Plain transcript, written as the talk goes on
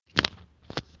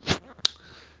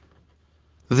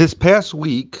This past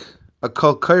week, a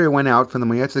kol koreh went out from the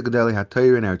Moetzet Gedolei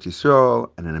HaTorah in Eretz Yisrael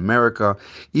and in America.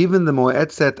 Even the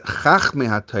Moetzet Chachmei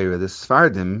HaTorah, the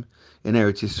Sfardim in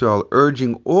Eretz Yisrael,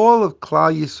 urging all of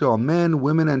Klal Yisrael, men,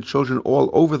 women, and children all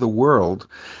over the world,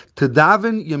 to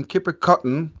daven Yom Kippur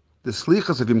Katan, the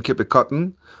Slichas of Yom Kippur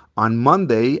Katan, on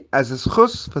Monday as a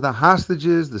schus for the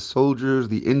hostages, the soldiers,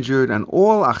 the injured, and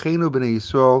all Achenu B'nai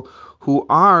Yisrael who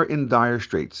are in dire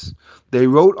straits. They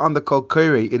wrote on the Kol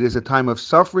Koreh, it is a time of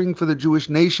suffering for the Jewish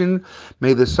nation.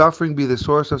 May the suffering be the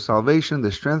source of salvation.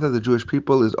 The strength of the Jewish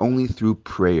people is only through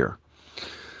prayer.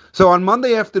 So on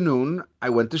Monday afternoon, I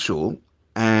went to shul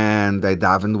and I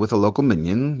davened with a local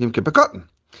minyan, Yom Kippur Katan.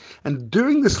 And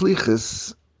during the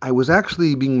slichus, I was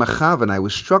actually being machavan. I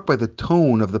was struck by the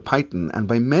tone of the paitan and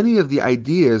by many of the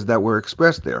ideas that were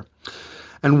expressed there.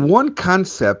 And one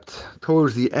concept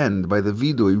towards the end by the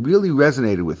vidui really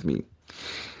resonated with me.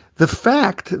 The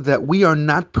fact that we are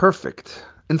not perfect.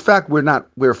 In fact,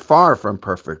 we're far from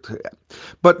perfect.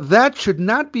 But that should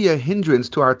not be a hindrance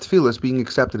to our tefillas being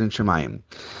accepted in Shemayim.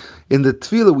 In the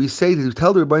tefillah, we say to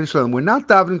tell the Rabbi Shalom, we're not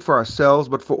davening for ourselves,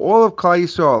 but for all of Klal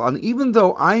Yisrael. And even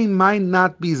though I might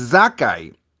not be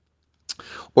zakai,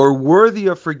 or worthy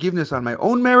of forgiveness on my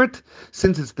own merit,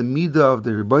 since it's the midah of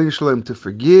the Rabbi Shalom to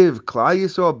forgive Klal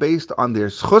Yisrael based on their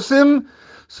schusim,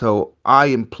 so I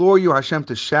implore you, Hashem,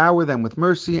 to shower them with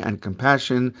mercy and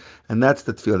compassion, and that's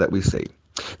the tefillah that we say.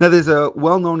 Now, there's a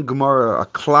well-known Gemara, a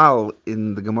klal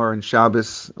in the Gemara in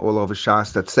Shabbos, all over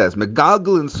Shas, that says,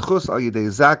 Megalgal in schus al yedei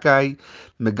zakai,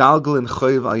 megalgal in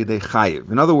choiv al yedei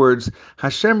chayiv. In other words,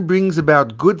 Hashem brings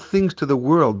about good things to the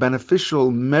world,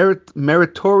 beneficial,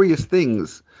 meritorious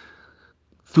things,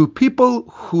 through people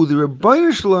who the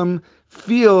Rebbeinu Shalom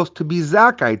feels to be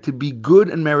zakai, to be good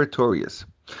and meritorious.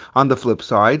 On the flip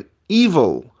side,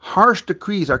 evil, harsh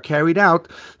decrees are carried out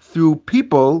through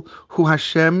people who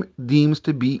Hashem deems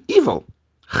to be evil,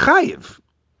 chayiv.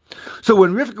 So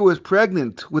when Rivka was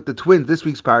pregnant with the twins, this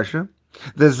week's parsha,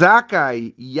 the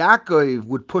zakai Yaakov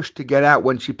would push to get out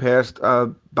when she passed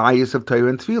bias of Torah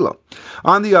and Tefillah.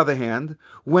 On the other hand,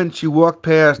 when she walked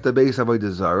past the base of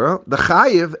Avodah Zarah, the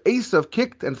chayiv Esav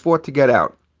kicked and fought to get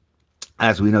out.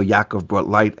 As we know, Yaakov brought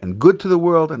light and good to the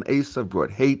world, and Esav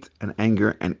brought hate and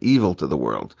anger and evil to the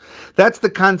world. That's the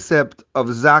concept of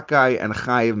Zakai and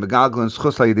Chayiv, Megalgal and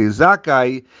Schus Yedei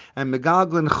Zakai, and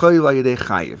Megalgal and Choyv Yedei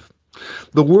Chayiv.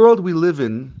 The world we live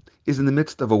in is in the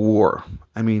midst of a war.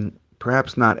 I mean,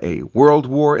 perhaps not a world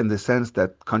war in the sense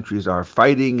that countries are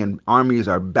fighting and armies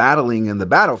are battling in the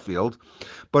battlefield,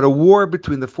 but a war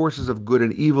between the forces of good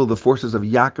and evil, the forces of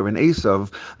Yaakov and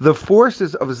Esav, the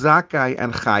forces of Zakai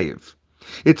and Chayiv.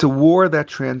 It's a war that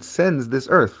transcends this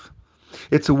earth.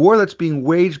 It's a war that's being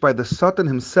waged by the Satan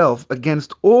himself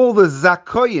against all the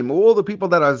Zakoyim, all the people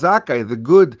that are Zakai, the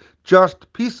good,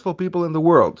 just, peaceful people in the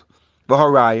world.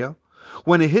 V'haraya,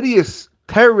 when a hideous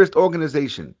terrorist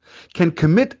organization can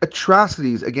commit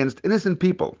atrocities against innocent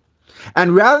people,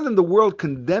 and rather than the world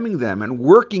condemning them and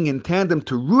working in tandem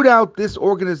to root out this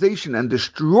organization and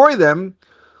destroy them,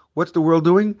 what's the world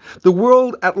doing? The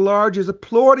world at large is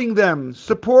applauding them,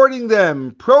 supporting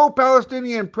them,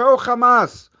 pro-Palestinian,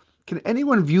 pro-Hamas. Can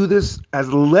anyone view this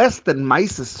as less than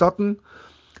Ma'aseh Satan?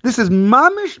 This is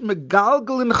mamish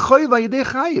megalgal and choyv yedei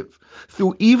chayiv.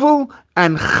 Through evil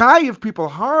and chayiv people,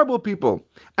 horrible people.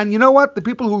 And you know what? The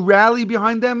people who rally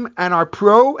behind them and are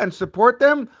pro and support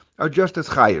them are just as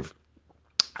chayiv.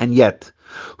 And yet,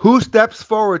 who steps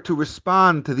forward to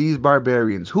respond to these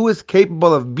barbarians? Who is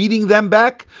capable of beating them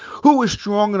back? Who is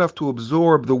strong enough to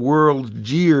absorb the world's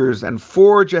jeers and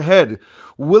forge ahead,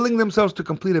 willing themselves to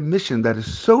complete a mission that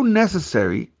is so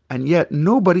necessary, and yet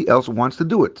nobody else wants to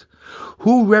do it?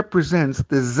 Who represents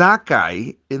the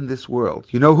Zakai in this world?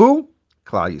 You know who?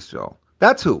 Klal Yisrael.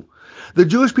 That's who. The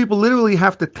Jewish people literally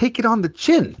have to take it on the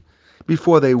chin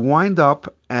before they wind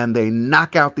up and they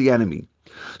knock out the enemy.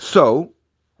 So,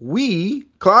 we,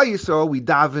 Klal Yisrael, we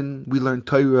daven, we learn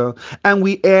Torah, and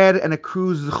we add and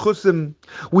accrue zechusim.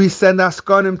 We send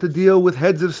askanim to deal with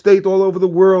heads of state all over the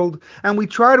world, and we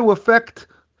try to effect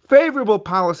favorable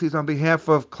policies on behalf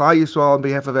of Klal Yisrael, on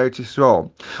behalf of Eretz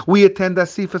Yisrael. We attend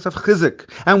asifas of chizuk,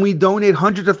 and we donate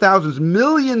hundreds of thousands,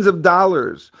 millions of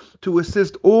dollars to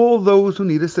assist all those who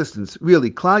need assistance.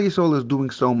 Really, Klal Yisrael is doing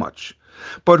so much.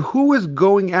 But who is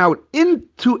going out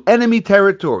into enemy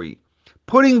territory,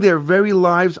 putting their very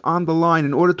lives on the line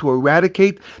in order to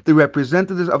eradicate the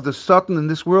representatives of the Satan in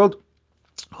this world?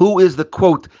 Who is the,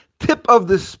 quote, tip of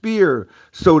the spear,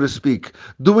 so to speak,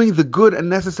 doing the good and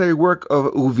necessary work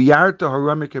of Uviarta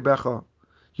Harami Kebecha?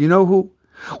 You know who?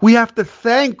 We have to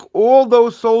thank all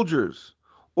those soldiers,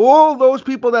 all those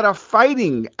people that are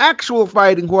fighting, actual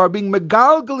fighting, who are being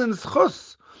megalgal in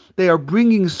schus, they are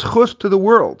bringing schus to the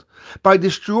world. By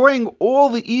destroying all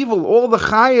the evil, all the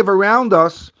chayev around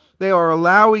us, they are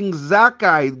allowing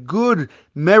zakai, good,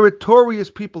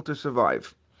 meritorious people to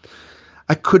survive.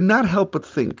 I could not help but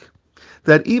think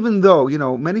that even though,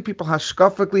 many people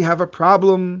hashkafically have a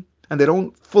problem and they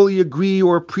don't fully agree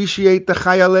or appreciate the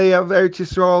Chayalei of Eretz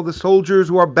Yisrael, the soldiers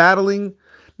who are battling,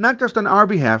 not just on our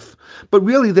behalf, but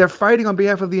really they're fighting on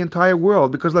behalf of the entire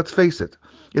world, because let's face it,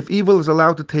 if evil is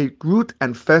allowed to take root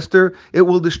and fester, it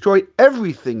will destroy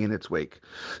everything in its wake.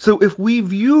 So if we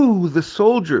view the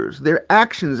soldiers, their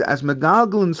actions as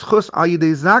megalgal and schus al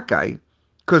yidei zakai,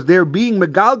 because they're being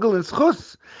megalgal and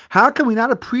schus, how can we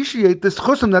not appreciate the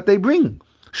schusim that they bring?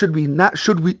 Should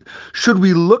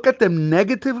we look at them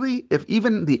negatively if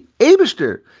even the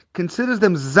Eibishter considers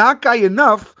them zakai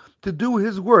enough to do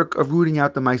his work of rooting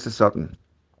out the Maisa Satan?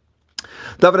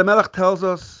 David HaMelech tells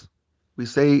us, we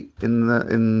say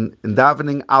in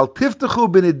davening, Al tiftachu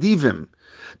b'nedivim.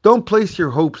 Don't place your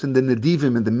hopes in the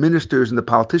nedivim, and the ministers and the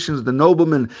politicians, the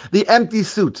noblemen, the empty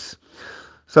suits.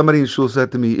 Somebody in shul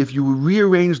said to me, if you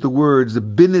rearrange the words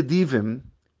b'nedivim,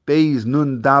 Beis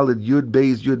Nun Dalid Yud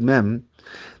Beis Yud Mem,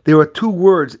 there are two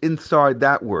words inside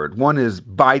that word. One is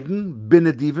Biden,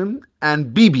 Binadivim,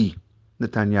 and Bibi,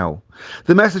 Netanyahu.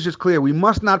 The message is clear. We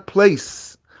must not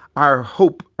place our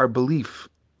hope, our belief,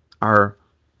 our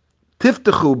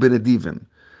tiftachu Binadivim,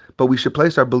 but we should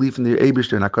place our belief in the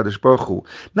Eibishter and HaKadosh Baruch Hu,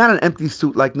 not an empty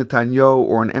suit like Netanyahu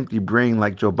or an empty brain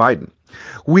like Joe Biden.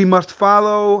 We must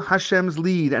follow Hashem's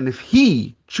lead, and if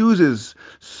He chooses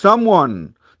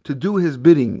someone to do His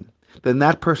bidding, then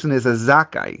that person is a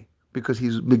zakai, because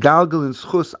he's megalgal and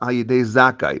schus al yidei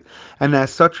zakai, and as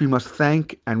such we must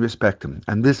thank and respect him.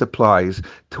 And this applies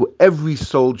to every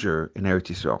soldier in Eretz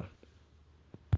Yisrael.